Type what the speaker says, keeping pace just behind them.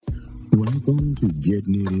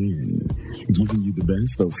Getting it in, giving you the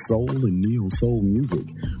best of soul and neo-soul music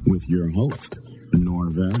with your host,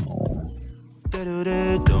 Norvell.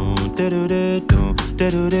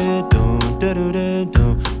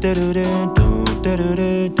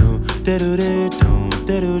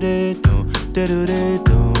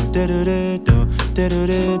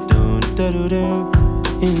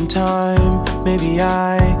 In time, maybe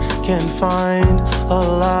I can find a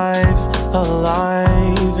life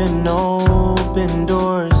in open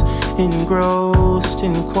doors, engrossed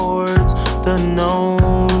in chords. The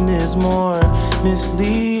known is more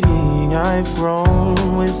misleading. I've grown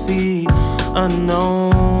with the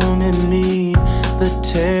unknown in me. The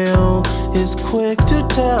tale is quick to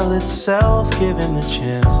tell itself, given the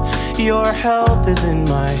chance. Your health is in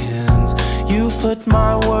my hands. You've put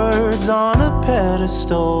my words on a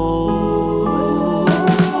pedestal.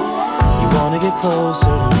 You wanna get closer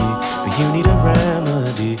to me, but you need a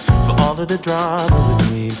remedy for all of the drama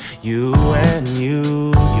between you and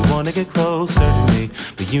you. You wanna get closer to me,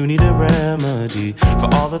 but you need a remedy for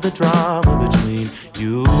all of the drama between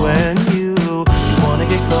you and you. You wanna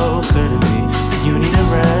get closer to me, but you need a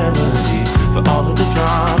remedy for all of the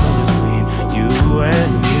drama between you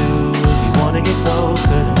and you. You wanna get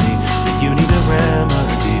closer to me, but you need a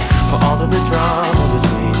remedy for all of the drama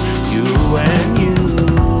between you and you.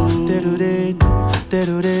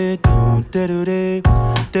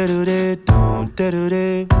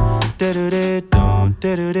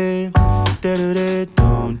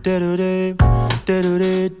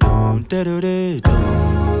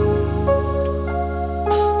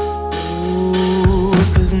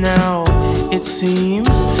 Cause now it seems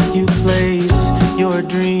you place your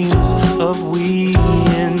dreams of we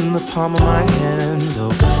in the palm of my hand.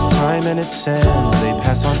 Oh, time and its sands, they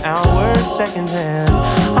pass on hours secondhand.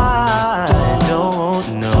 I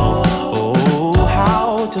don't know,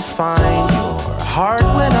 how to find your heart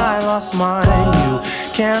when I lost mine. You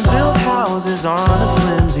can't build houses on a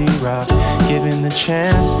flimsy rock. Given the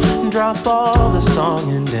chance, drop all the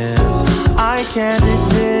song and dance. I can't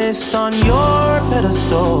exist on your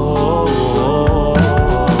pedestal.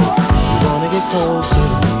 You wanna get closer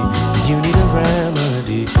to me, but you need a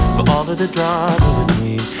remedy for all of the drama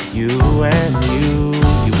between you and you.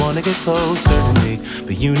 You wanna get closer to me,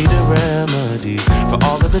 but you need a remedy for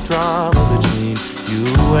all of the drama between you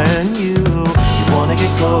and you. You wanna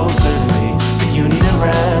get closer to me, but you need a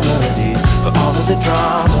remedy for all of the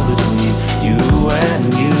drama between you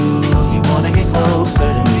and you. You wanna get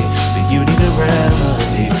closer to me, but you need a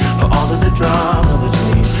remedy for all of the drama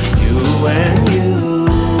between you and you.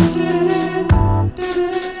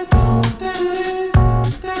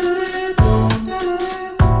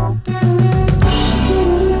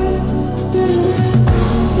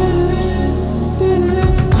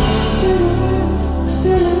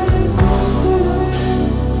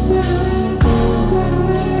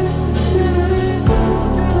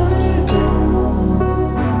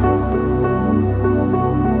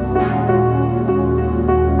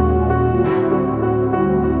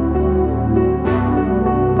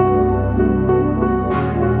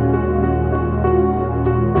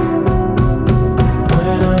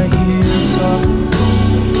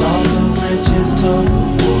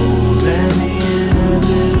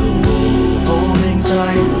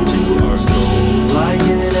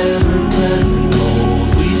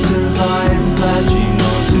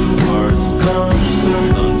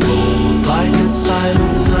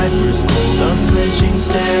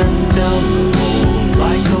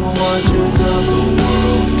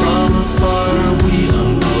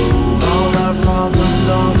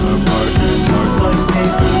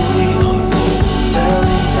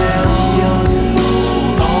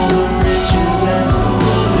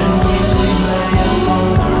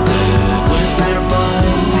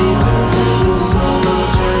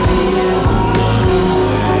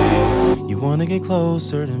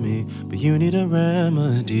 Closer to me, but you need a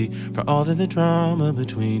remedy for all of the drama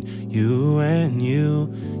between you and you.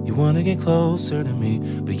 You wanna get closer to me,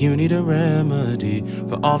 but you need a remedy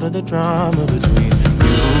for all of the drama between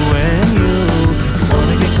you and you. You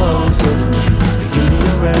wanna get closer to me, but you need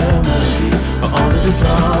a remedy for all of the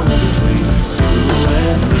drama between you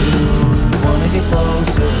and you. You wanna get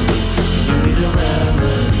closer to me, but you need a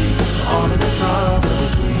remedy for all of the drama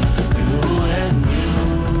between you and you.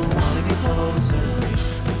 Wanna get closer to me.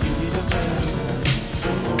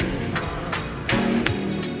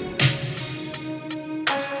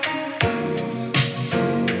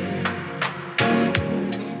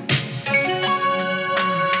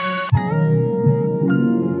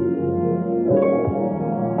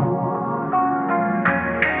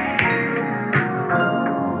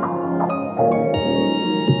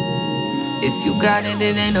 If you got it,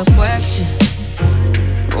 it ain't a question.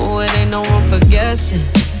 Oh, it ain't no room for guessing.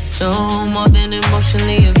 No more than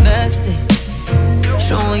emotionally invested.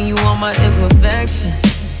 Showing you all my imperfections.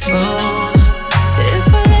 Oh,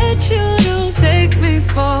 if I let you, don't take me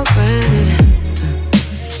for granted.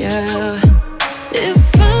 Yeah,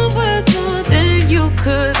 if I'm worth more than you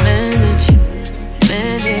could manage,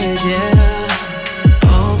 yeah.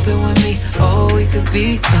 Open with me, oh, we could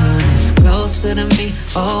be honest. Closer to me,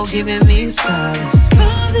 oh, giving me solace.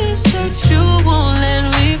 Promise that you won't let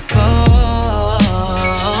me fall.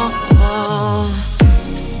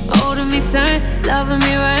 Holding me tight, loving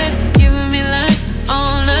me right, giving me life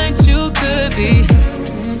all night. You could be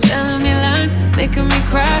telling me lies, making me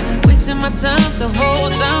cry, wasting my time the whole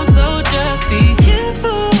time. So just be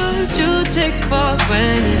careful what you take for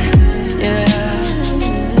granted. Yeah.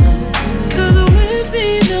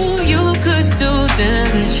 Know you could do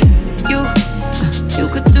damage. You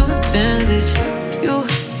could do damage. You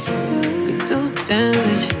could do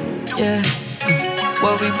damage. Yeah.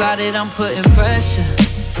 Worry about it, I'm putting pressure.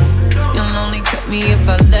 You'll only cut me if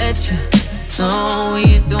I let you. No, we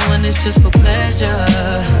ain't doing this just for pleasure.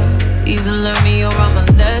 Either learn me or I'm a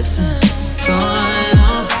lesson. Going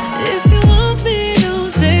on. If you want me,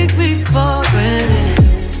 don't take me for granted.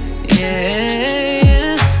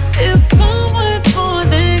 Yeah. If I'm worth more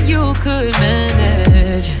than you could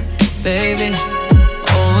manage, baby.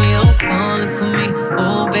 Oh, you're falling for me.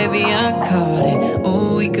 Oh, baby, I caught it.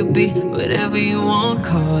 Oh, we could be whatever you want,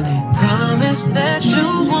 call it. Promise that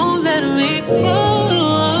you won't let me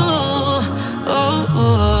fall.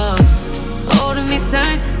 Holding me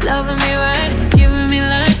tight, loving me right, giving me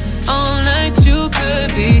life all night. You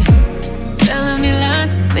could be telling me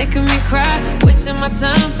lies, making me cry, wasting my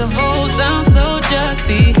time the whole time. So just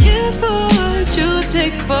be careful what you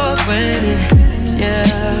take for granted.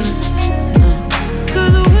 Yeah.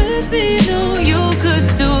 Cause with me, no, you could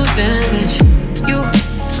do damage.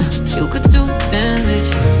 You could do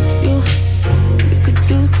damage. You could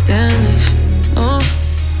do damage. Oh,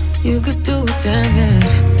 you could do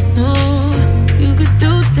damage. No, you could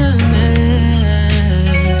do damage.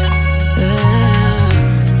 Yeah.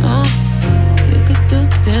 Oh, you could do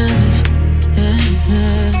damage. Yeah.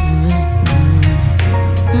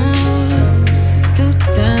 Do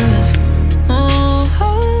damage.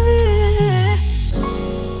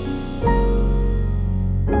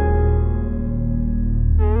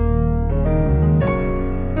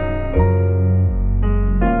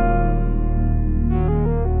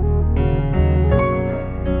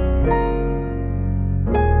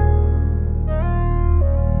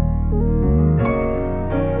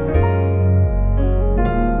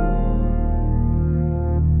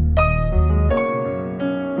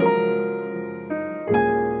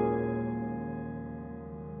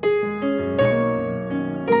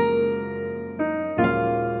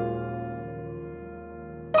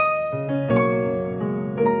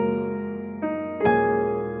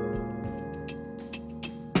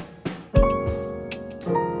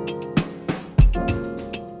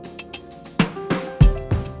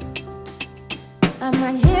 I'm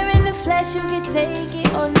right here in the flesh, you can take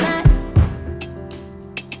it or not.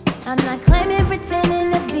 I'm not claiming,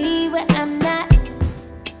 pretending to be where I'm not.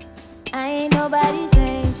 I ain't nobody's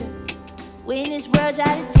angel. When this world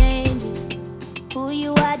try to change it, who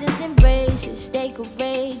you are, just embrace it. Stay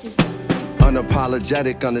courageous.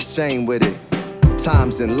 Unapologetic, unashamed with it.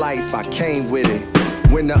 Times in life I came with it.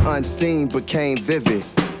 When the unseen became vivid.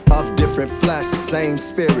 Of different flesh, same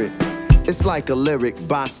spirit. It's like a lyric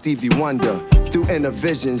by Stevie Wonder. Through inner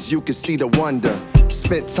visions, you can see the wonder.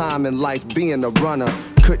 Spent time in life being a runner.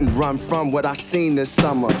 Couldn't run from what I seen this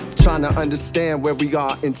summer. Trying to understand where we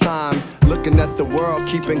are in time. Looking at the world,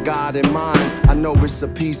 keeping God in mind. I know it's a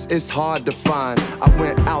peace, it's hard to find. I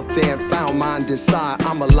went out there and found mine inside.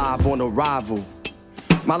 I'm alive on arrival.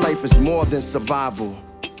 My life is more than survival.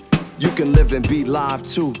 You can live and be live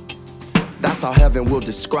too. That's how heaven will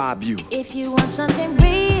describe you. If you want something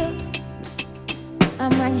real,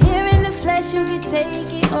 I'm right here in the flesh, you can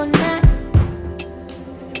take it or not.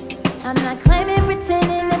 I'm not claiming,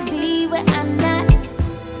 pretending to be where I'm not.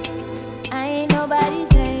 I ain't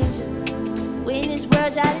nobody's angel. When this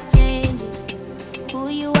world try to change it, who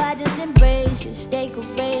you are, just embrace it. Stay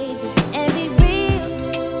courageous and be real.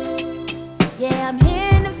 Yeah, I'm here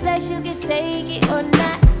in the flesh, you can take it or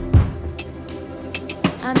not.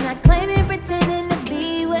 I'm not claiming, pretending to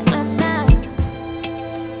be where I'm not.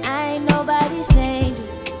 I ain't nobody's angel.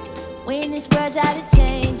 When this world try to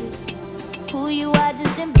change it, who you are,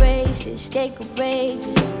 just embrace it. Stay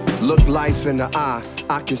courageous Look life in the eye,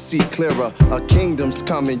 I can see clearer. A kingdom's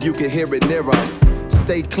coming, you can hear it near us.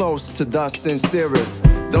 Stay close to the sincerest.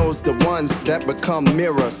 Those the ones that become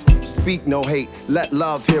mirrors. Speak no hate, let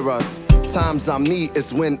love hear us. Times I meet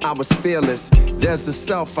is when I was fearless. There's a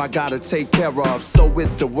self I gotta take care of. So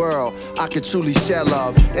with the world, I could truly share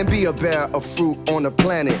love and be a bearer of fruit on the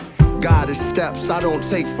planet. God is steps I don't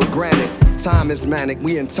take for granted. Time is manic,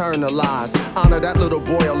 we internalize. Honor that little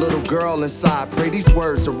boy or little girl inside. Pray these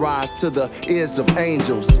words arise to the ears of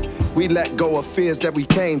angels. We let go of fears that we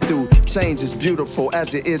came through. Change is beautiful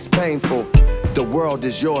as it is painful. The world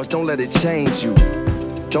is yours, don't let it change you.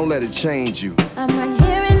 Don't let it change you. I'm not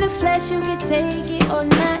here in the flesh, you can take it or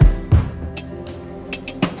not.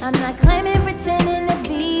 I'm not claiming, pretending to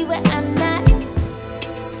be what I'm not.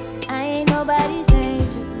 I ain't nobody's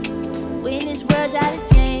angel. When this world try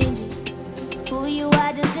to change it, who you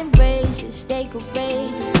are, just embrace it. Stay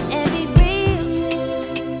courageous and be real.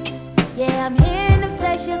 Yeah, I'm here in the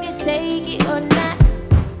flesh, you can take it or not.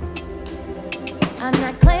 I'm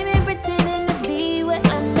not claiming, pretending to be what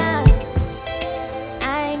I'm not.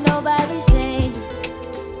 I ain't nobody's angel.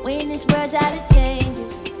 When this world try to change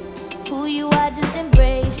it, who you are, just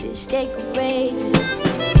embrace it. Stay courageous.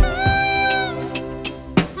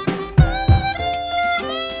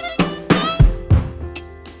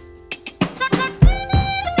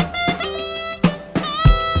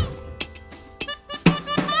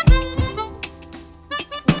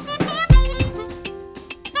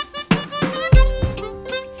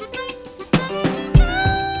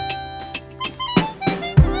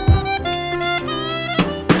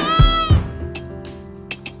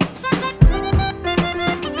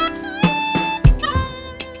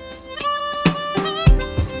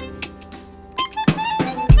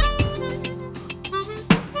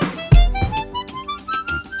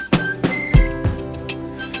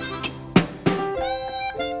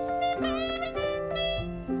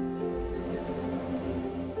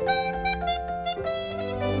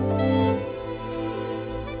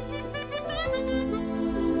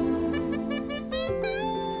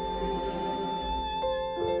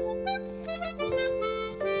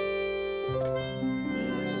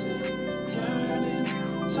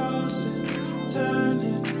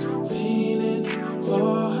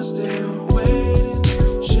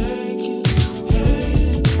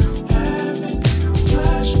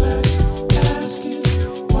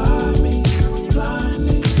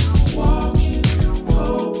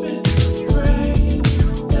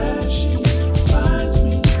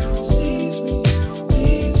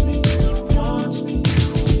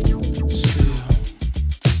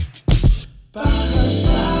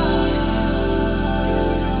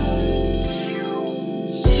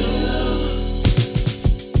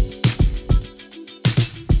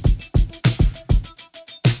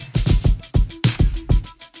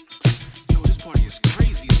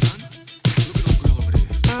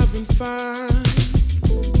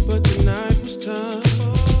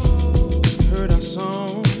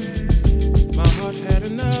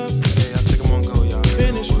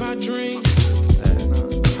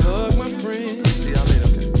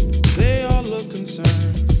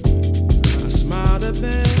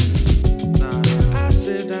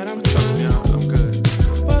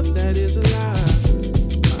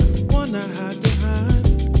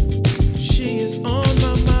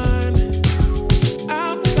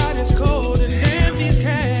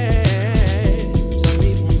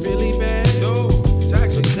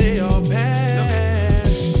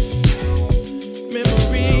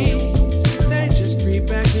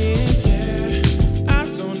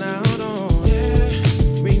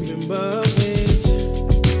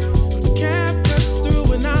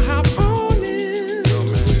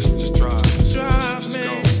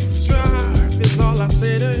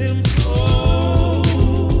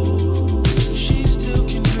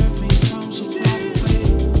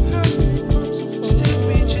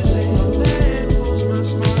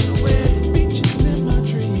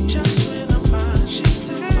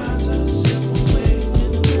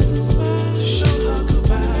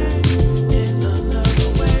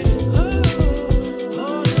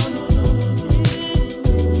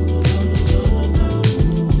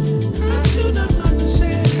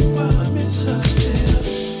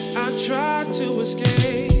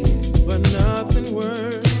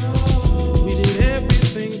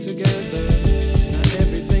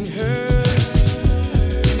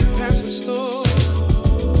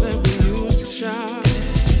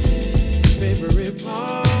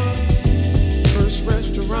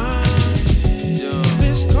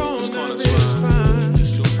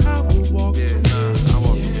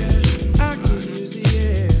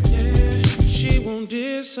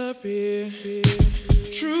 Disappear.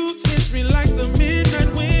 Truth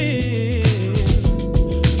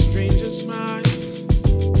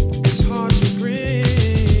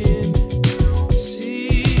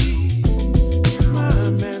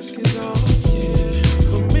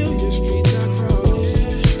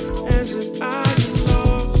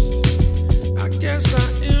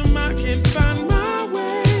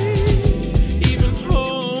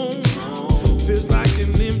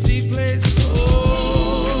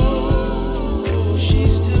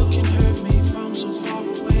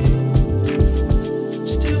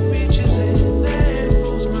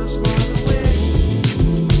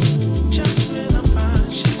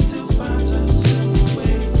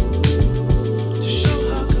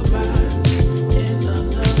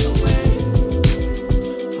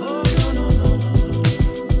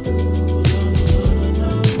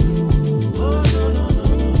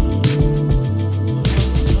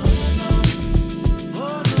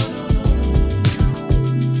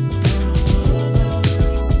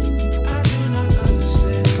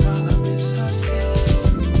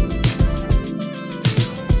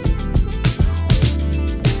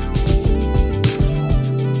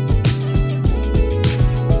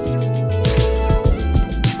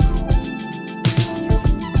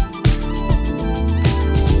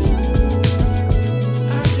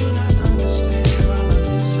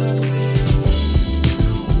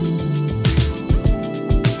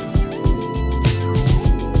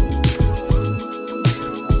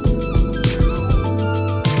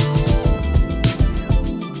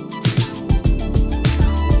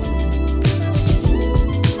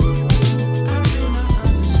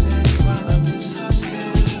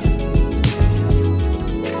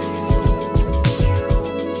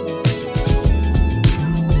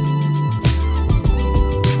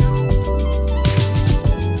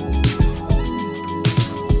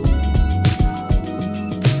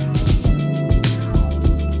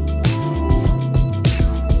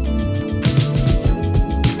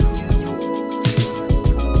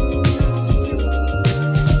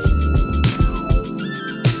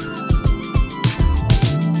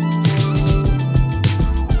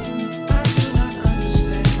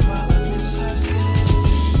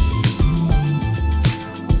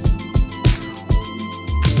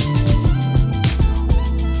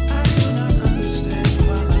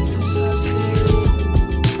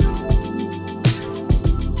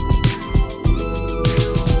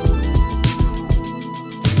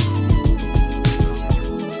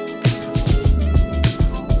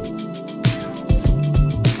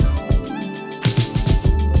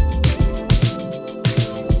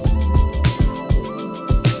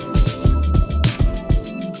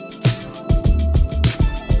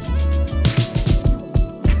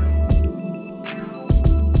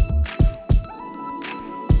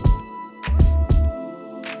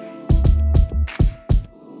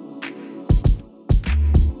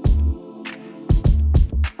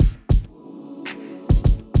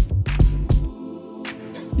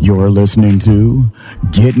You're listening to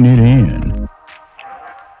Getting It In.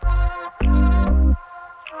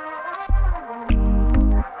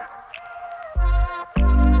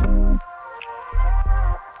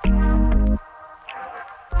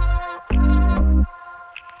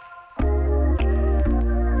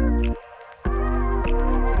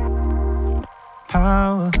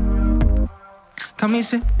 Power. Got me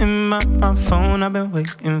sitting by my phone, I've been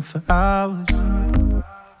waiting for hours.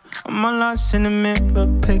 I'm all lost in the mirror,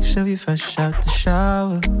 picture of you fresh out the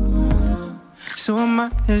shower. So I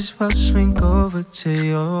might as well swing over to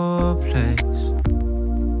your place.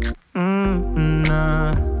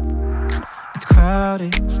 Nah, it's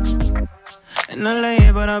crowded in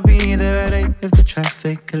LA, but I'll be there at 8 if the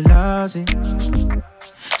traffic allows it.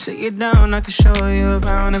 Sit you down, I can show you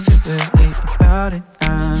around if you're really about it.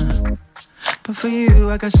 But for you,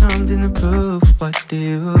 I got something to prove. What do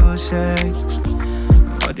you say?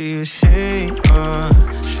 What do you say?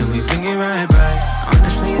 Should we bring it right back?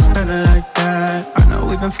 Honestly, it's better like that. I know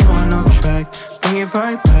we've been falling off track. Bring it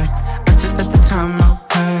right back. I just let the time out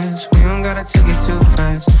pass. We don't gotta take it too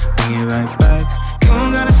fast. Bring it right back. You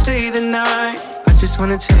don't gotta stay the night. I just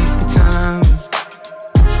wanna take the time.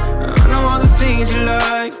 I know all the things you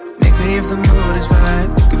like. Maybe if the mood is right,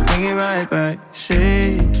 we can bring it right back.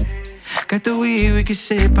 Say, got the weed, we can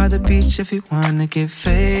sit by the beach if you wanna get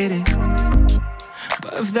faded.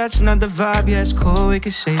 But if that's not the vibe, yeah, it's cool, we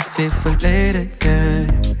can save it for later, yeah.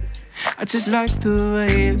 I just like the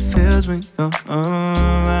way it feels when you're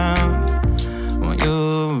around. When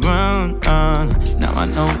you're around, now I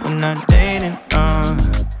know we're not dating,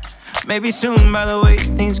 maybe soon, by the way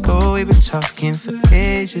things go, we've been talking for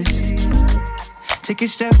ages. Take it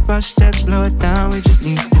step by step, slow it down, we just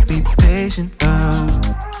need to be patient,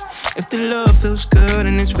 If the love feels good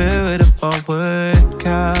and it's real, it'll all work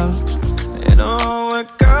out. It'll all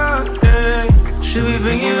work out, yeah. Should we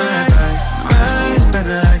bring it right back? Honestly, it's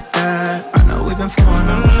better like that. I know we've been falling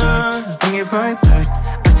on the track. Bring it right back.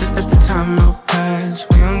 I just let the time out pass.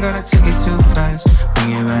 We don't gotta take it too fast.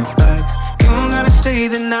 Bring it right back. You don't gotta stay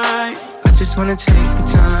the night. I just wanna take the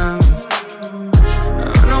time.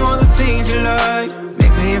 I know all the things you like.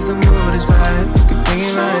 Maybe if the mood is right, we can bring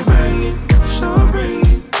it right back. So bring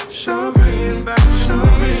it, so bring it back, so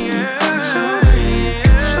bring it, so bring it,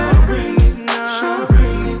 so bring it, so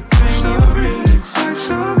bring it, so bring it, so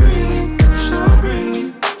bring it, so bring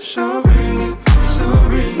it, so bring it, so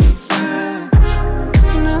bring it, yeah.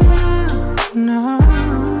 No.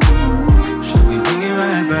 Should we bring it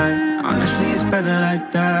right back? Honestly, it's better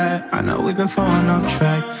like that. I know we've been falling off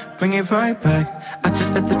track. Bring it right back. I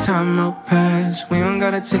just let the time out pass. We don't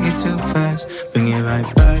gotta take it too fast. Bring it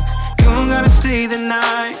right back. You don't gotta stay the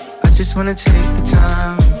night. I just wanna take the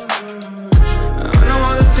time. I know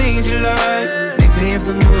all the things you like. Maybe if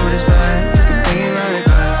the mood is right, we can bring it right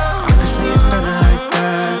back. Honestly, it's better like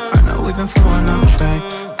that. I know we've been falling off track.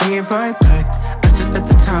 Bring it right back. I just let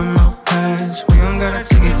the time out pass. We don't gotta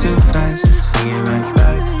take it too fast. Bring it right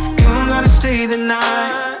back. You don't gotta stay the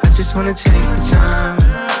night. I just wanna take the time.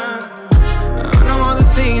 I know all the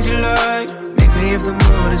things you like. Maybe if the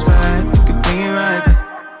mood is right, we can bring it right back.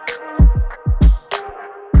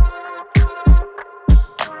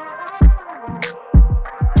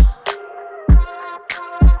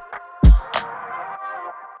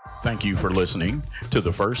 Thank you for listening to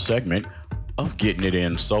the first segment of Getting It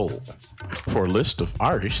In Soul. For a list of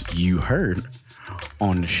artists you heard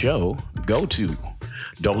on the show, go to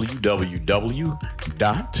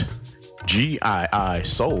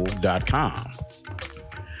www.giisoul.com.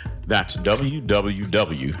 That's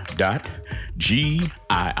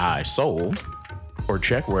www.giisoul, or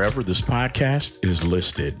check wherever this podcast is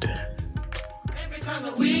listed. Every time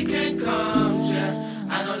the weekend comes, yeah,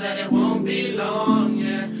 I know that it won't be long,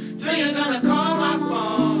 yeah. So you're gonna call my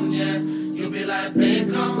phone, yeah. You'll be like,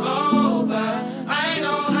 babe, come over. I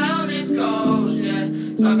know how this goes, yeah.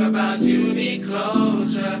 Talk about you need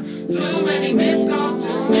closure. Too many missed calls,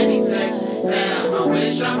 too many texts. Damn, I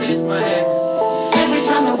wish I missed my ex. Every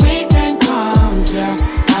time the weekend comes, yeah,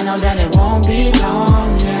 I know that it won't be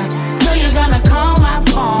long, yeah. So you're gonna call my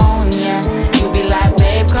phone, yeah. You'll be like,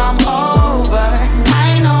 babe, come over.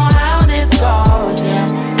 I know how this goes, yeah.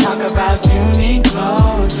 Talk about you need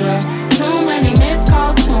closure. Too many missed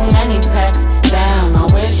calls, too many texts. Damn, I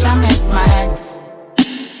wish I missed my ex.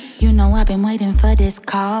 You know I've been waiting for this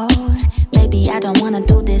call. Baby, I don't wanna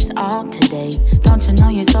do this all today. Don't you know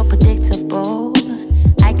you're so predictable?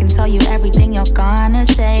 I can tell you everything you're gonna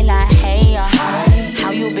say. Like, hey, hi,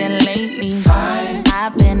 how you been lately? Fine.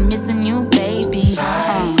 I've been missing you, baby.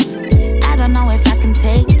 I don't know if I can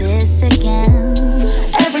take this again.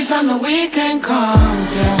 Every time the weekend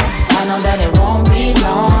comes, yeah, I know that it won't be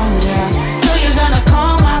long, yeah. So you're gonna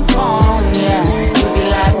call my phone, yeah. You'll be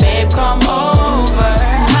like, babe, come over.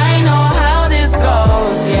 I know how this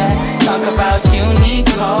goes, yeah. Talk about you need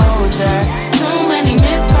closure. Too many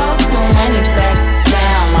missed calls, too many texts.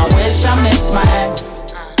 Damn, I wish I missed my ex.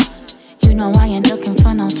 You know I ain't looking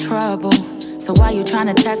for no trouble. So why you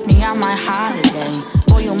tryna test me on my holiday?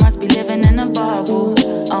 Boy, you must be living in a bubble.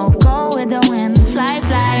 Oh, go with the wind, fly,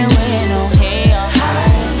 fly away. No, hey, oh,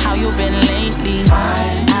 hi. How you been lately?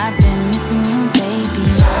 Fine. I've been missing you, baby.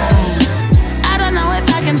 Sorry. I don't know if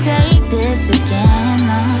I can take this again.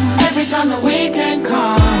 No. Every time the weekend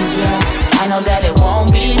comes, yeah, I know that it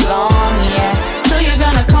won't be long, yeah. So you're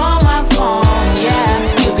gonna call my phone,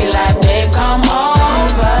 yeah. You'll be like, babe, come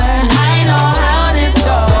over. I know how this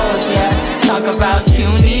goes, yeah. Talk about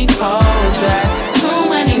you need closure. Too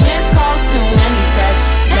many missed calls, too many texts.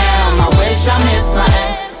 Damn, I wish I missed my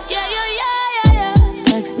ex. Yeah.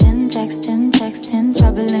 Texting, texting, texting,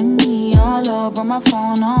 troubling me all over my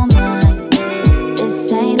phone all night.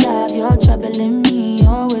 This ain't love, you're troubling me.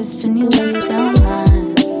 You're wishing you were still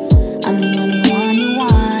mine. I'm the only one you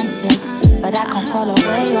wanted, but I can't follow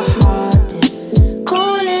where your heart is.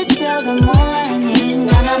 Cool it till the morning.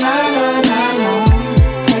 Na na na na na na.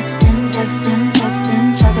 Texting, texting,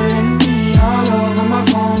 troubling me all over my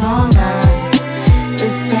phone all night.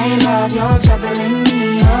 This ain't love, you're troubling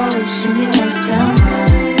me. You're wishing you were still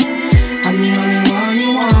mine. I'm the only one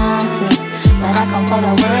you wanted, but I can't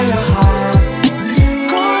follow where your heart is.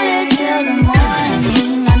 Cool it till the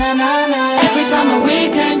morning, na na na na. Every time the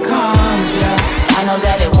weekend comes, yeah, I know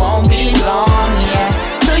that it won't be long, yeah.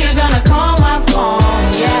 So you're gonna call my phone,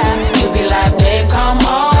 yeah. You'll be like, babe, come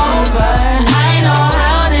over. I know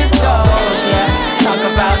how this goes, yeah. Talk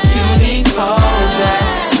about you need closure.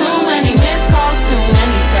 Too many missed calls, too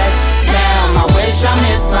many texts. Damn, I wish I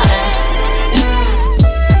missed my ex.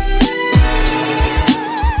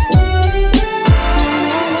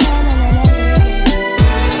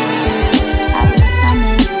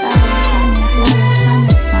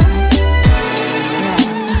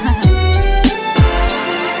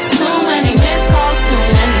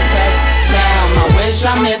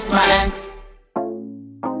 I missed my ex.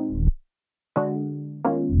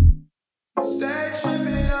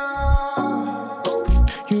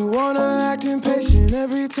 You wanna act impatient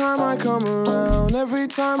every time I come around, every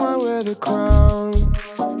time I wear the crown.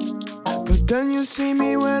 But then you see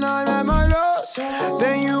me when I'm at my lowest,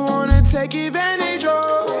 then you wanna take advantage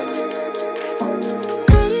of.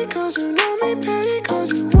 Petty cause you know me, petty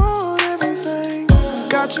cause you want everything.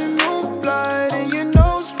 Got your new blood and your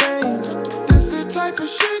nose vein. Type of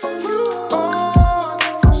shit you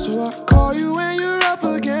are. So I call you when you're up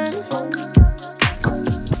again.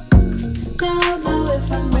 Don't know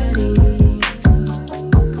if I'm ready.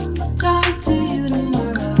 Talk to you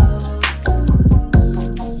tomorrow.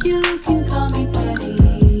 You can call me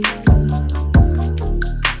petty,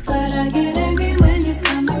 but I get angry when you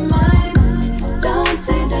come to mind. Don't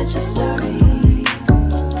say that you're sorry.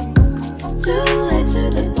 Too late to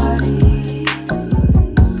the party.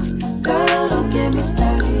 Girl, don't get me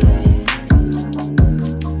started.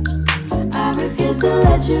 I refuse to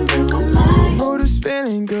let you ruin my motor's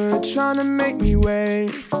feeling good, trying to make me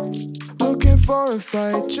wait. Looking for a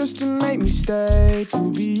fight just to make me stay.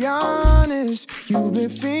 To be honest, you've been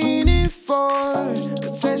fiending for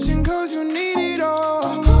attention cause you need it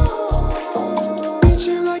all.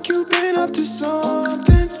 Reaching like you've been up to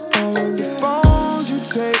something. All of the phones you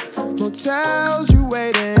take, motels you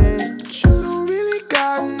waiting. You don't really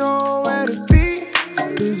got nowhere to be.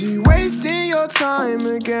 Busy wasting your time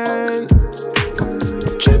again.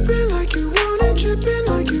 Tripping like you wanted, tripping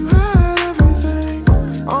like you had everything.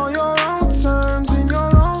 On your own terms, in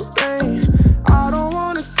your own lane. I don't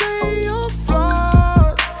wanna say you're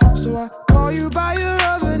flawed, so I call you by your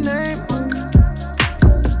other name.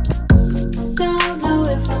 Don't know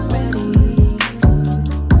if I'm ready.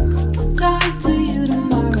 Talk to you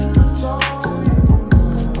tomorrow.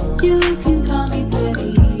 You can call me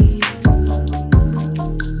petty,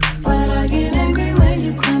 but I get angry when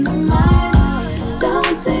you come to mind.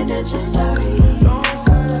 Don't say that you're sorry.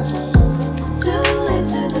 Too late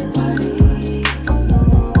to the party.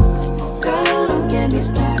 Girl, don't get me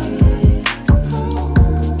started.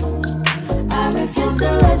 I refuse to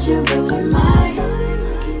let you ruin my.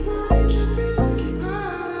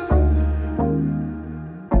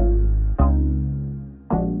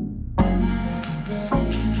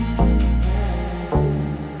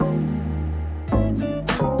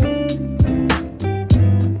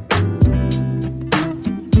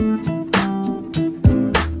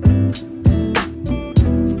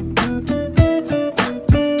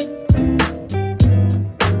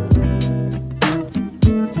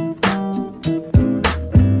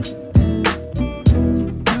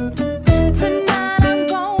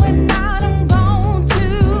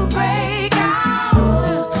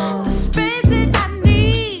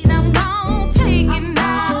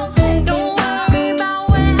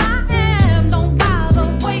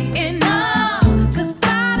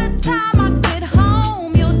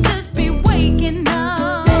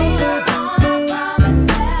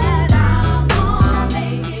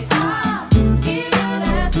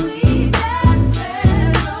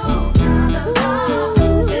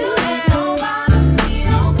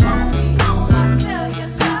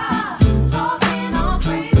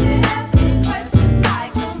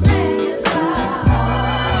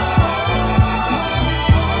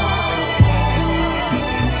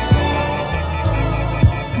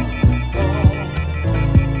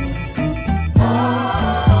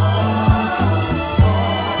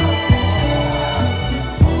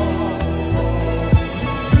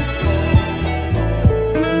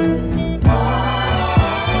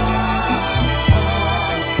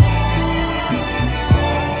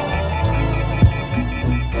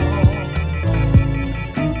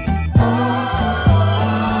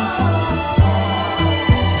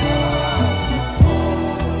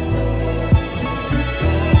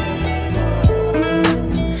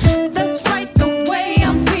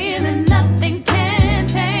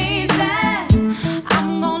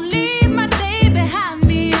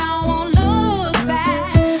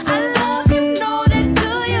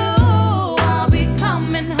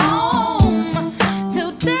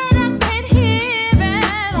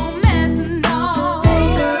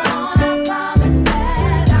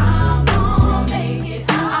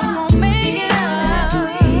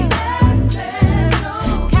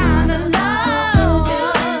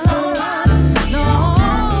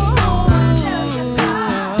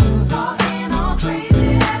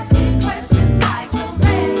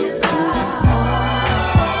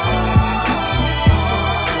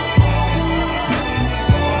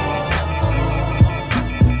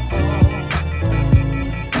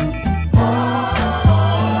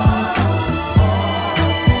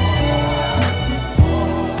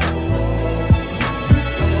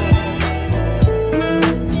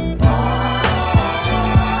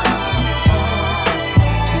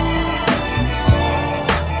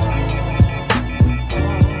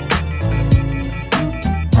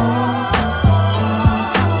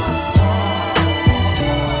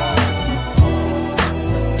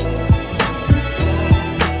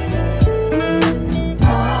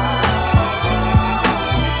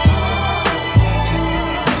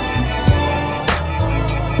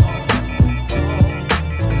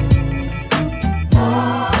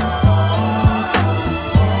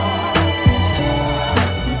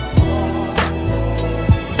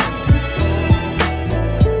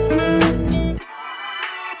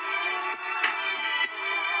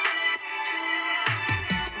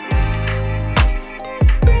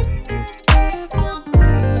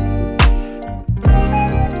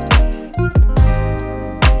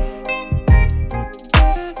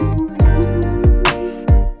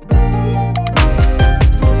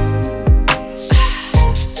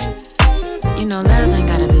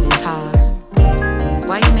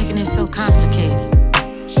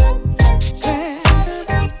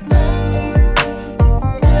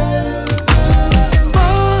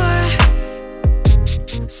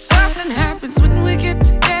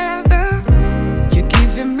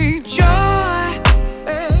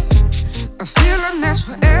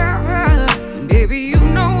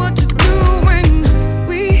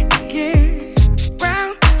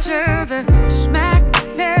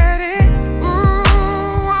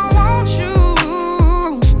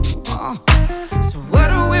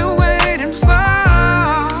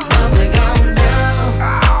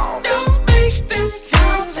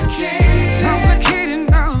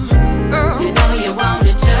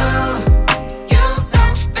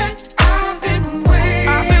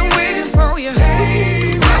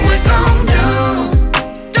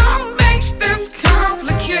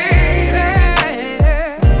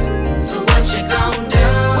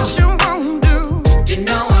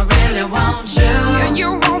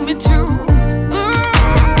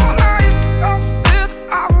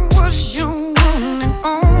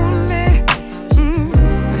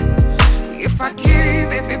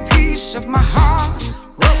 piece of my heart,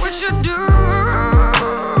 what would you do?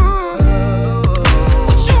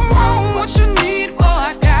 What you want, what you need, boy,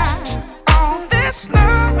 I got all this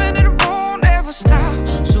love and it won't ever stop.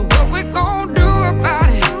 So what we gon' do about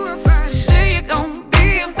it? Say you're gon'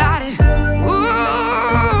 be about it. Ooh,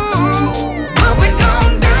 what we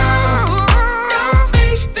gon' do? Don't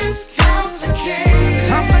make this complicated.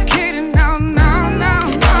 Complicated, no, no, no.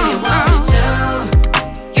 You know you want me to.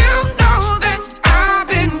 You know that I've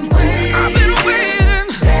been waiting.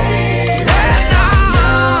 No,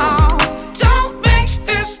 don't make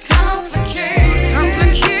this complicated.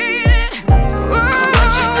 Ooh, so what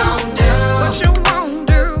you gon' do? What you won't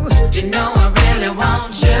do? You know I really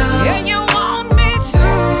want you. And you want me to.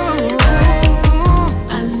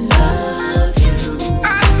 I love you. I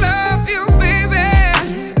love you, baby.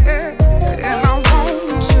 And I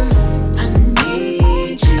want you. I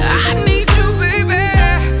need you. I need you, baby.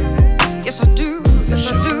 Yes, I do. Yes, I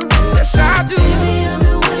do. Yes, I do. Baby, I've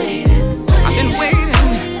been waiting.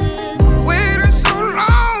 I've been waiting so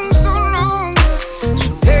long, so long. So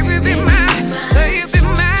baby, be mine. Say you be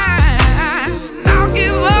mine. I'll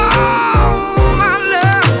give all my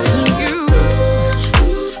love to you.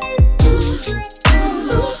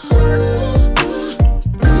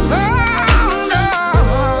 Oh, no.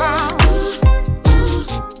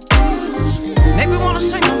 Make me wanna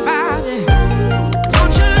sing about it.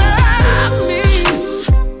 Don't you love me?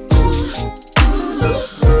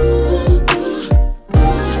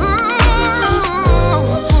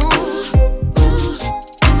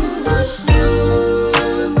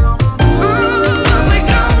 What we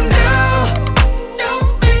gon' do? Don't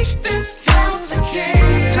make this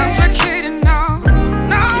complicated. Complicated, no,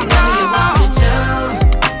 no, no. You want me to.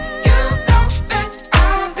 You know that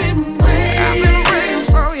I've been waiting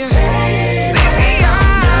for you. Baby,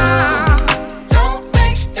 don't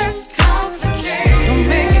make this complicated. Don't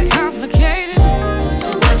make it complicated. So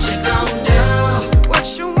what you gon' do? What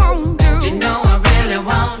you won't do? You know I really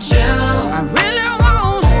want you. I really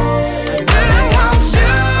want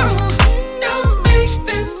you. Don't make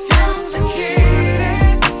this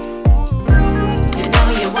complicated. You know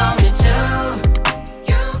you want me to.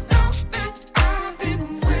 You know that I've been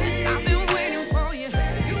waiting for you.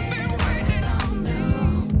 You've been waiting on me.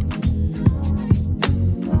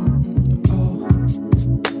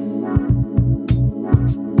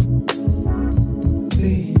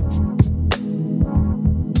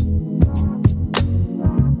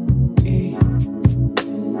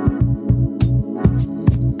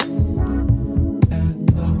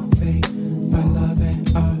 Elevate, find love and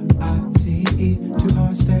R-I-Z-E. Two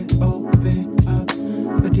hearts that open up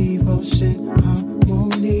for devotion,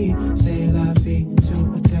 harmony. Say la vie to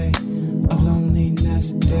a day of loneliness,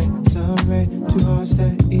 disarray. Two hearts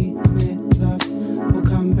that emit love will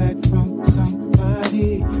come back from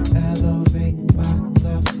somebody. Elevate, find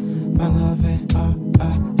love and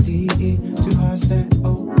R-I-Z-E. Two hearts that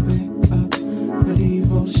open up for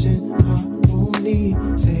devotion, harmony.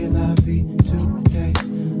 Say la vie to a day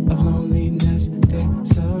of loneliness,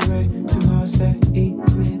 disarray. Two hearts that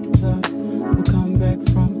emit love will come back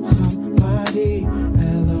from somebody.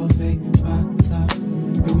 Elevate, find love.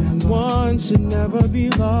 Remember, one should never be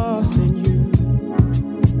lost in you.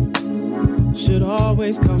 Should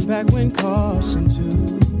always come back when cautioned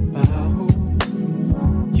to. By whom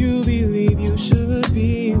you believe you should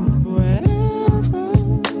be with forever.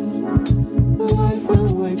 Life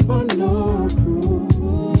will wait for no proof.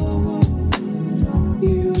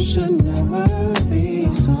 You should never be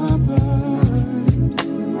sunburned.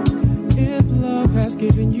 If love has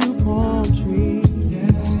given you palm trees,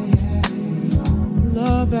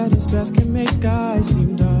 love at its best can make skies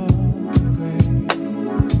seem dark and gray.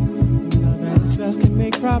 Love at its best can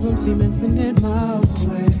make problems seem infinite miles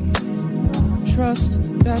away. Trust,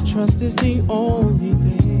 that trust is the only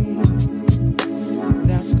thing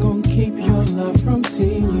that's gonna keep your love from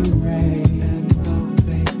seeing rain.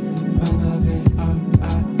 Elevate, elevate,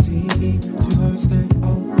 R-I-Z-E. Two hearts that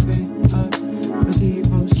open up for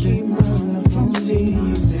devotion. Keep my love from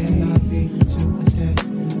seeing. Say la vie to a day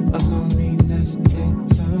of loneliness,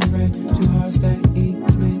 disarray. Two hearts that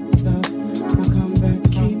emit love will come back.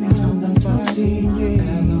 Keep my love from seeing.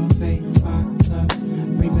 Elevate, find love.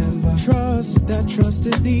 Remember, trust, that trust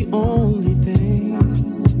is the only thing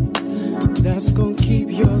that's gonna keep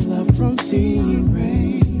your love from seeing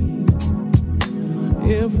rain.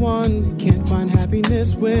 If one can't find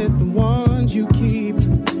happiness with the ones you keep,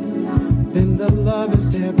 then the love is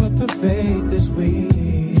there, but the faith is weak.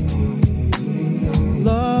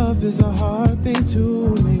 Love is a hard thing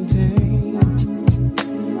to maintain.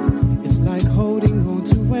 It's like holding on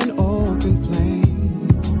to an open flame.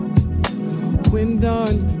 When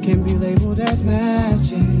done, can be laid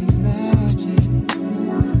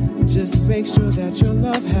make sure that your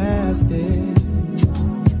love has this.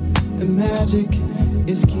 The magic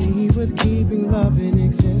is key with keeping love in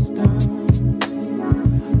existence.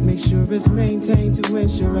 Make sure it's maintained to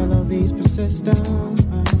ensure LOV's persistence.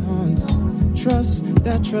 Trust,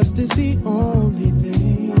 that trust is the only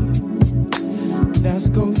thing that's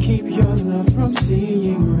gonna keep your love from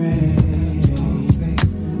seeing red.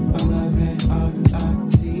 I love it,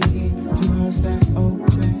 R-I-T-E, two hearts that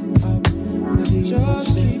open up.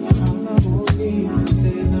 Just keep our love on sea.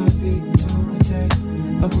 Say la vie to a day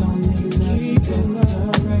of loneliness. Keep your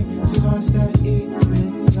love right. Two hearts that eat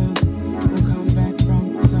with love will come back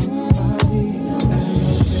from somebody.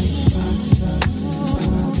 Elevate my love. I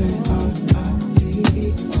love it, R-I-T-E,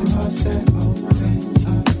 two hearts that open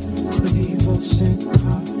up. With devotion,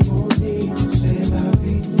 harmony. Say la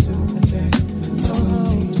vie to a day of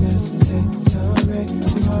loneliness. Victory.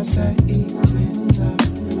 Two hearts that eat with love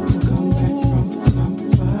will come back from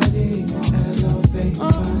somebody. Elevate my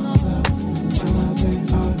love. I love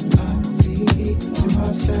it, R-I-T-E, two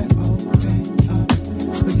hearts that open up.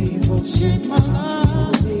 With devotion,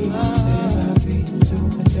 harmony. Say la vie to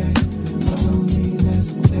a day of loneliness.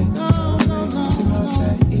 Victory. Two hearts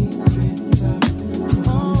that eat with love will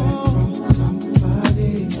come back from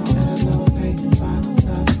somebody. Elevate my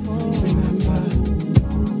love. Remember.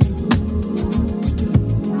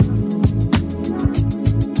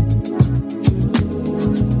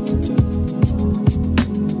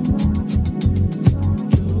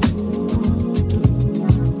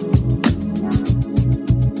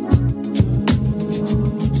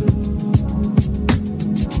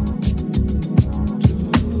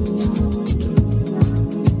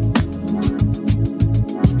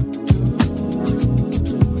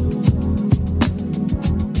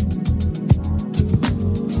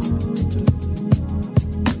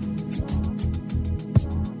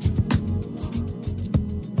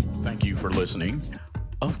 Thank you for listening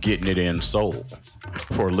of Getting It In Soul.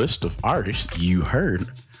 For a list of artists you heard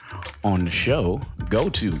on the show, go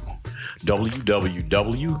to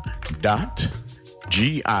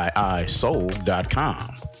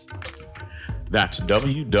www.giisoul.com. That's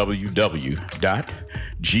www.giisoul,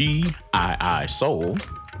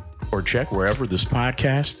 or check wherever this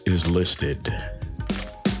podcast is listed.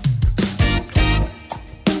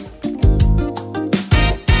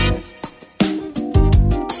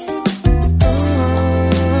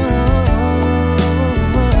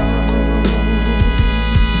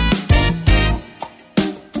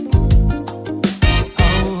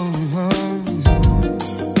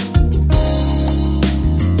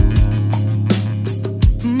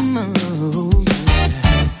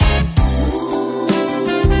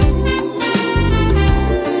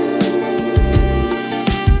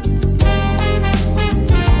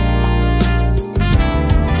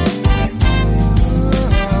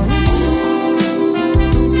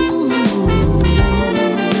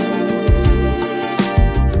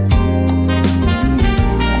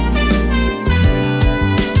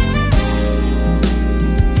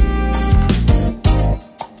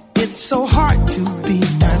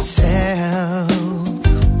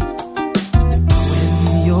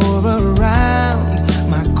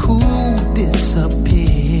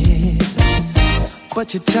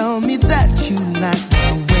 But you tell me that you like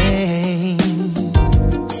my way.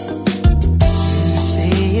 You say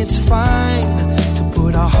it's fine to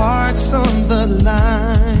put our hearts on the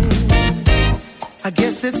line. I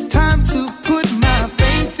guess it's time to put my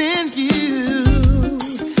faith in you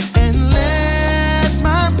and let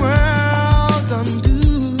my world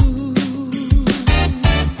undo.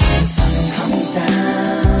 When the sun comes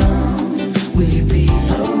down, will you be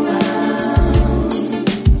around?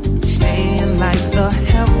 Staying like the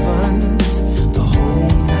heavens the whole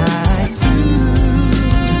night through.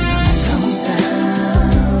 The sun comes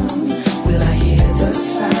down, will I hear the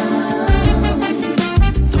sound?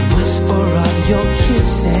 The whisper of your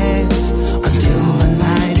kisses until the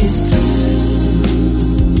night is through.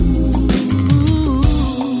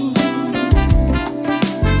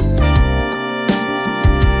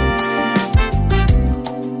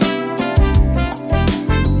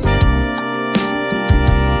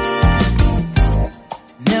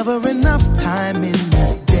 Never enough time in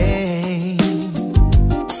the day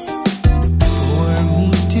for me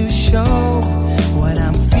to show what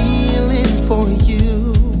I'm feeling for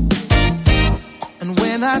you. And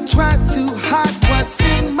when I try to hide what's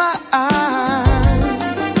in my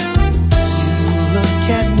eyes, you look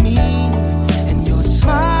at me and your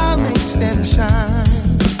smile makes them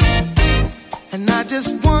shine. And I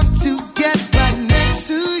just want to get right next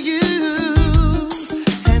to you.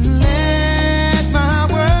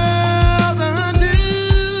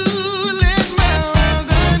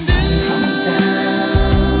 Comes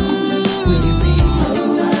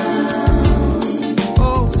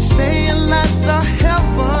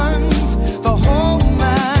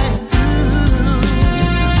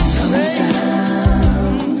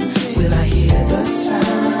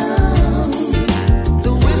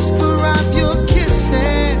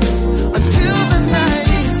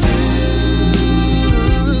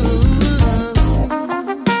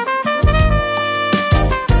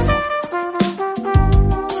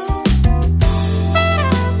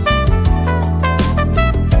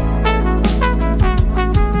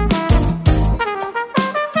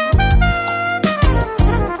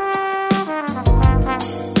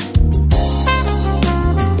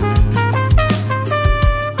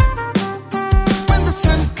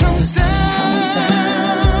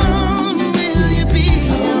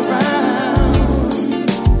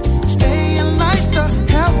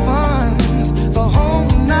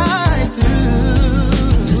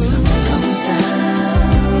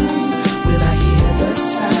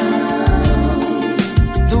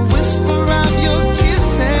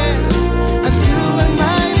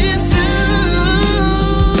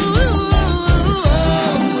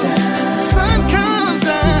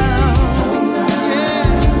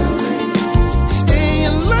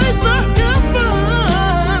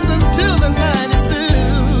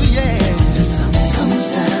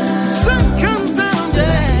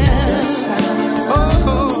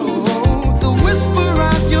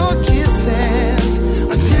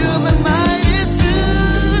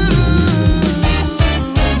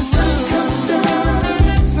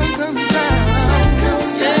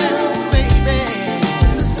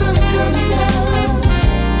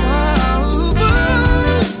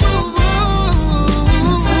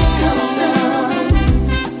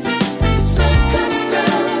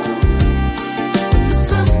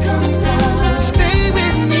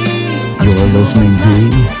listening to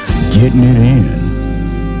Getting It In.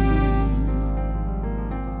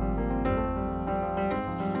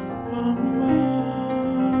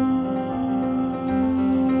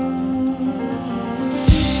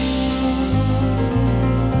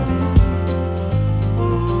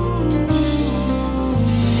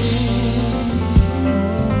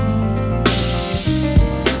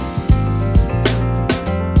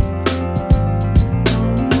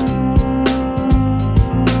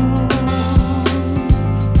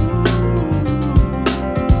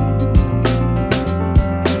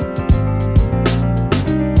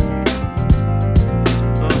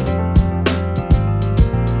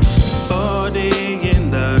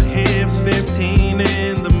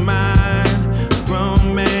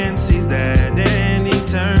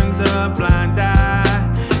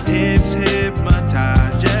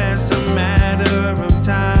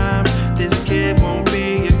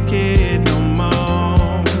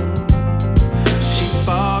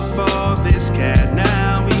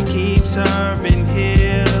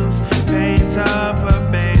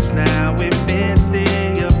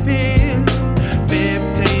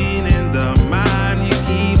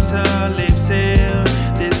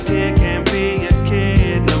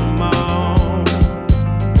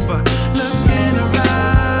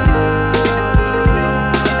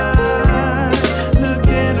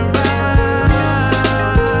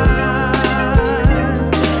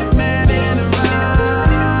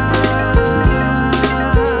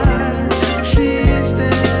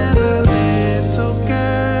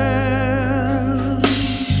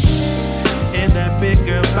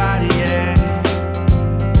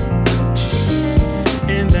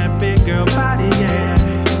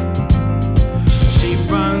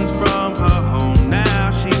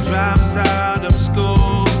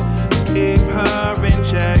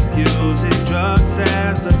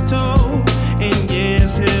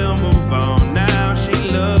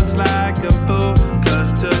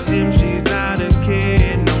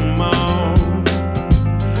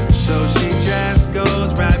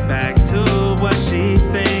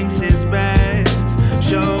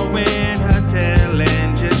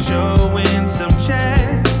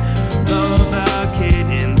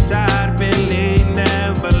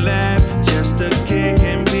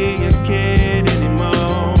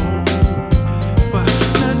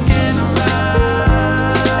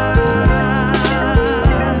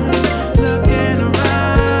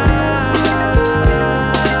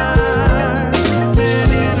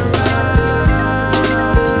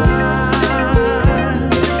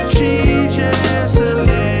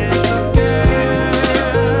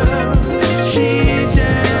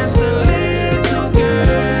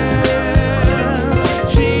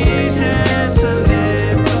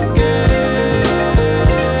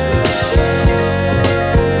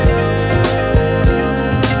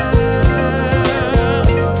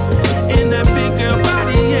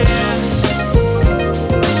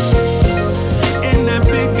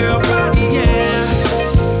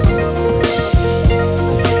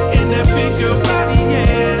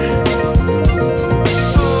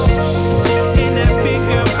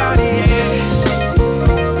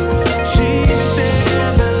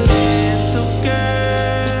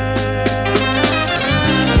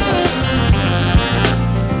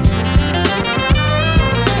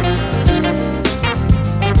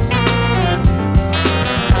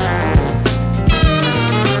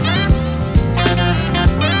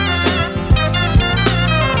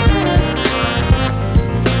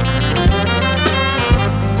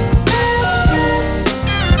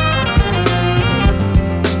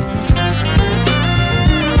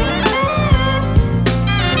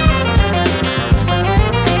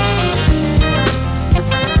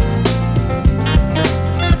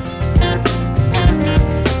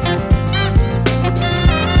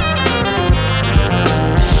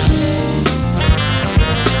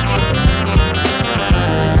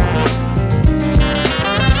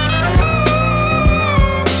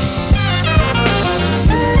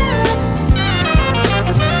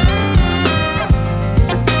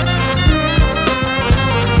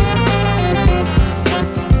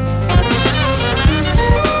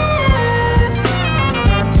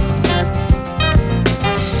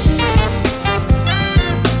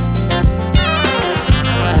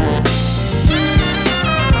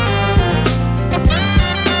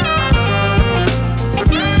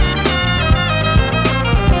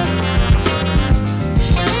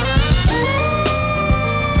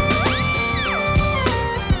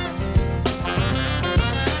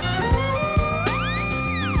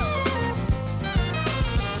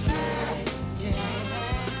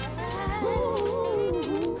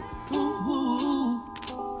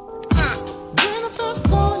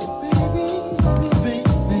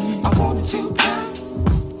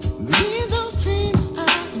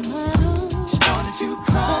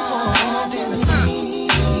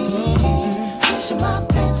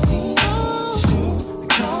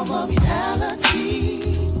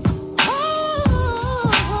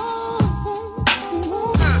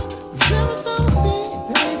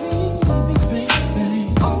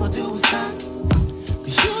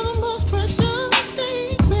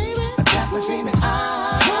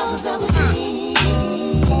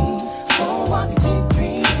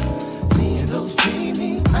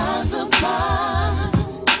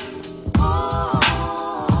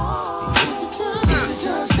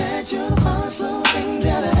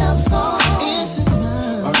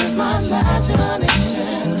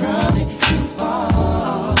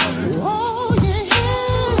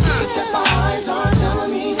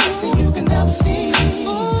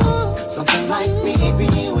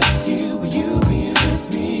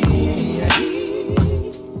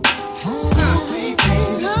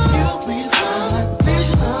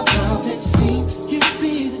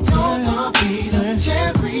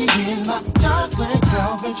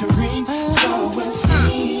 venturing, so it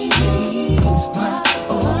seems. My,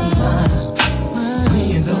 oh my,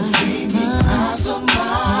 me and those dreamy eyes of mine.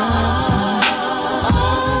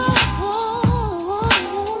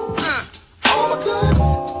 Oh my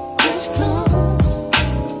goodness, here she comes,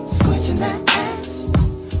 switching that ass.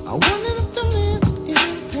 I wonder if the man is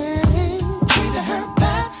pain. Treated her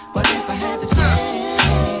bad, but if I had the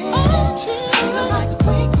chance, feeling like a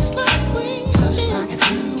queen, just like I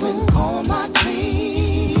do in all my dreams.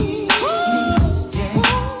 Yeah.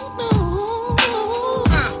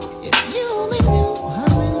 If you only knew how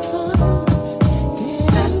many times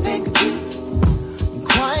that think of you, I'm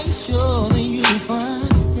quite sure that you'd find.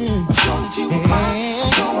 Sure that you would find.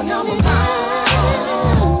 I'm going out my mind.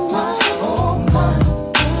 Oh my,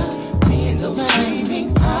 me and those dreaming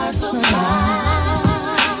eyes of mine.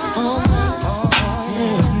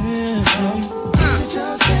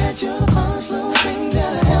 Just said you're the first little thing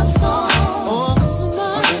that I ever saw. Or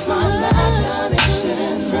is my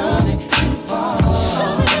imagination running too far?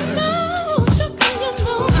 Sugar, you know.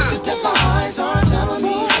 Is it that my eyes are telling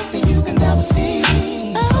me something you can never see?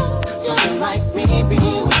 Something like me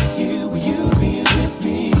being with you, will you be with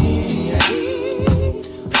me?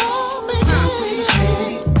 Oh, baby,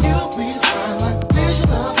 you redefine my vision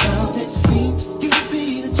of love. It seems you be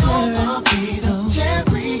the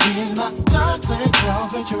cherry in my chocolate cloud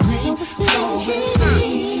venturing, so it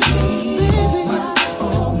seems. My,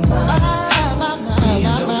 oh my, me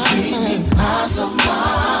and those dreaming eyes of mine.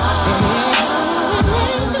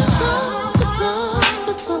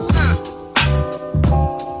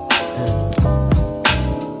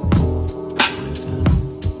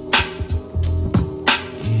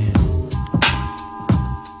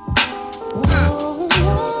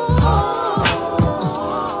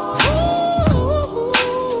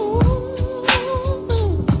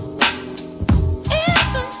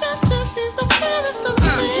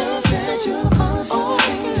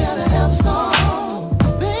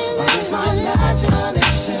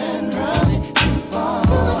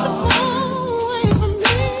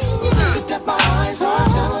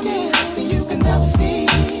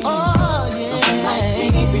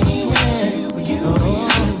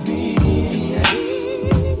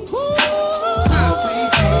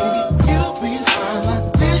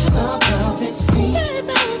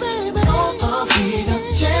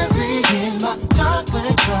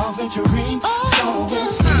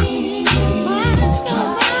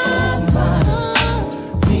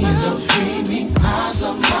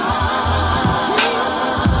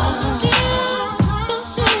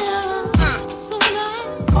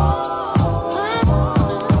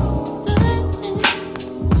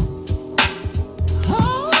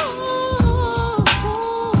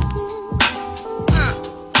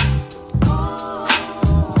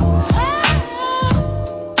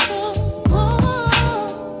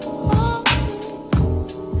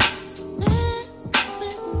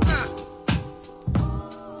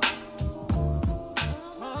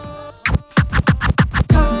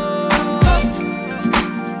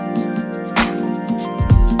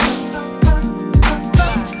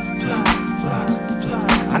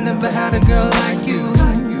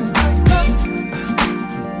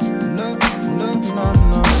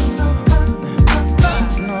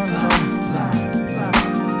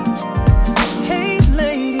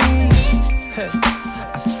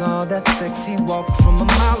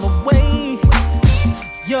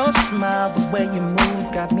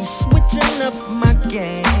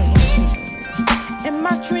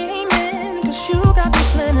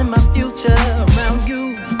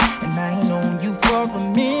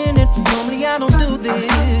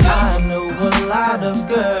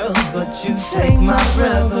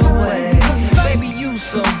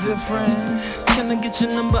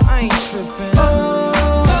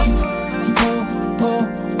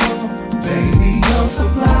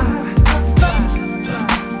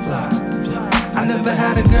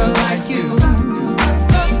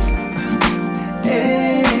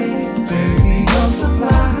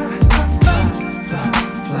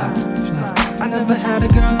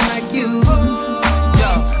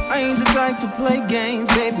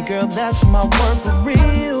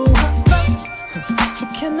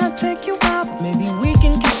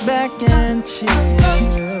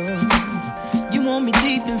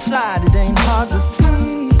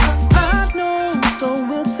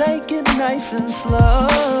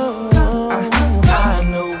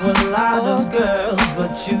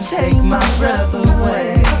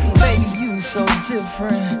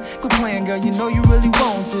 Quit playing, girl, you know you really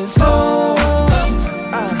want this.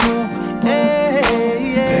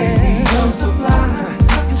 Baby, you're so fly.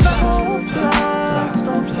 You're so fly,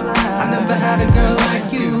 so fly. I never had a girl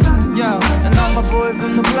like you, yo. And all my my boys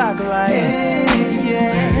on the block are like,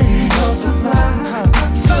 yeah, you're so fly.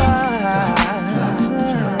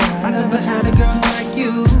 I never had a girl like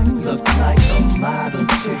you. Look like a model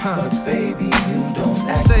chick, but baby, you don't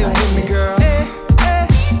act Say it like with me, girl. Yeah.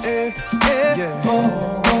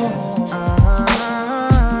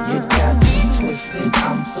 You got me twisted,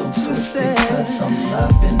 I'm so twisted, 'cause I'm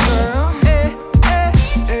loving girl.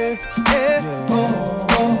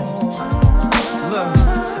 Look,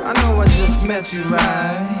 I know I just met you,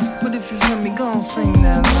 right? But if you feel me, gon' sing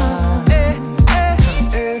that line.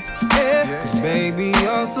 'Cause baby,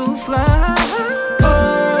 you're so fly.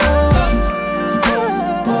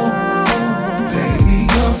 baby,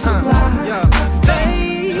 you're so fly.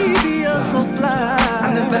 Baby, you're so fly. I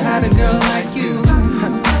never had a girl like you.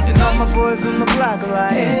 And all my boys on the block are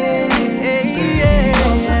like, baby, you're so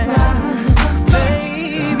fly.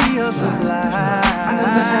 Baby, you're so fly. I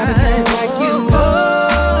never had a girl like you.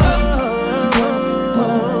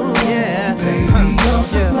 Yeah, baby, you're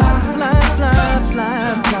so fly.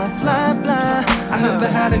 Fly. I never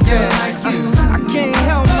had a girl like you. I can't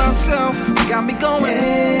help myself. You got me going.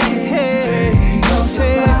 Hey,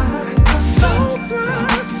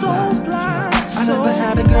 so fly. I never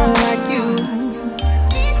had a girl like you.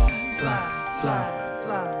 Fly.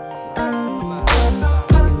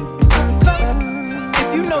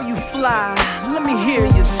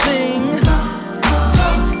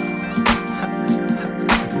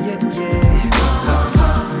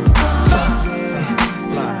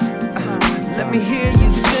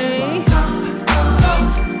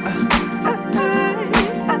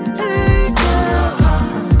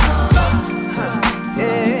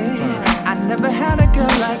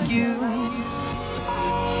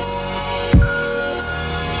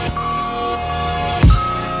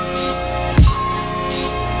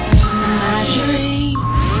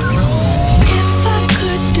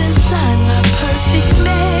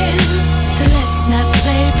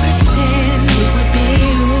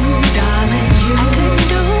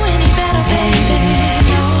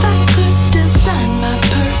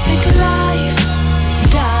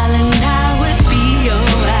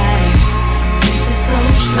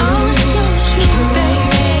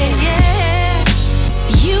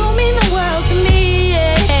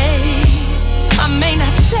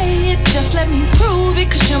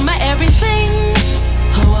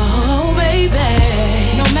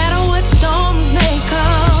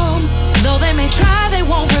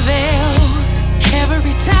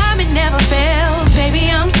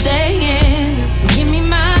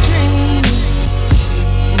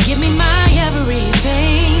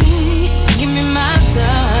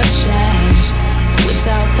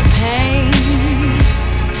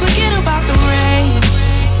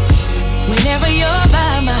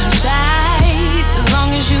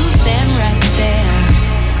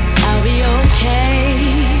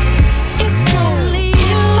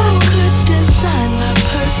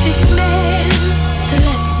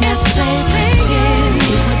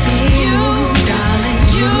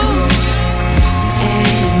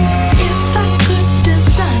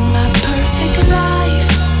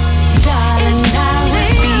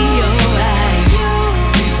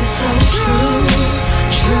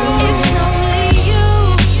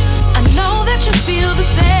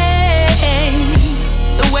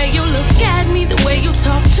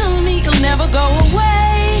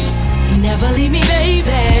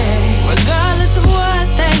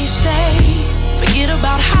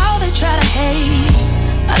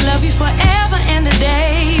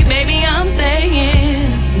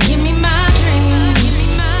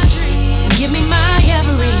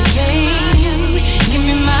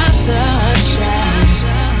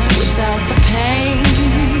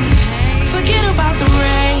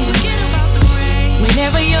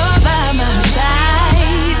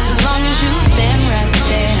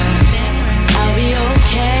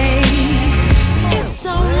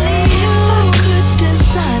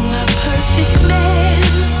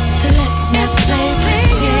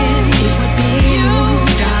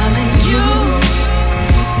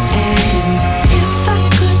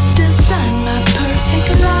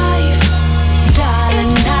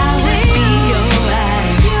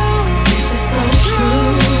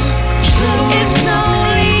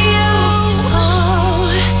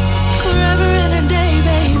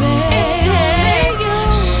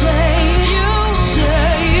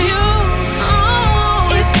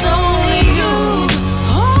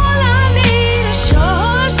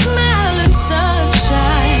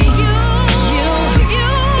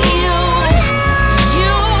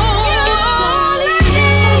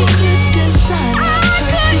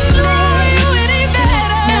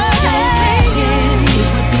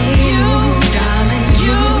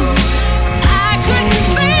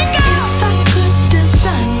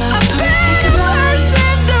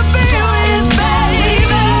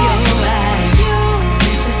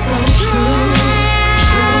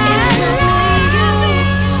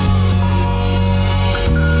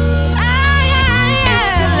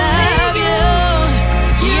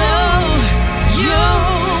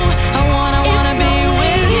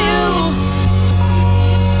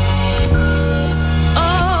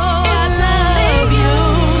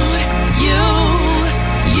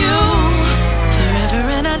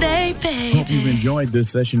 Hope you've enjoyed this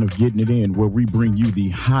session of Getting It In, where we bring you the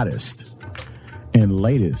hottest and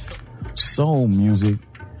latest soul music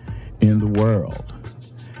in the world.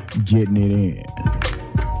 Getting It In.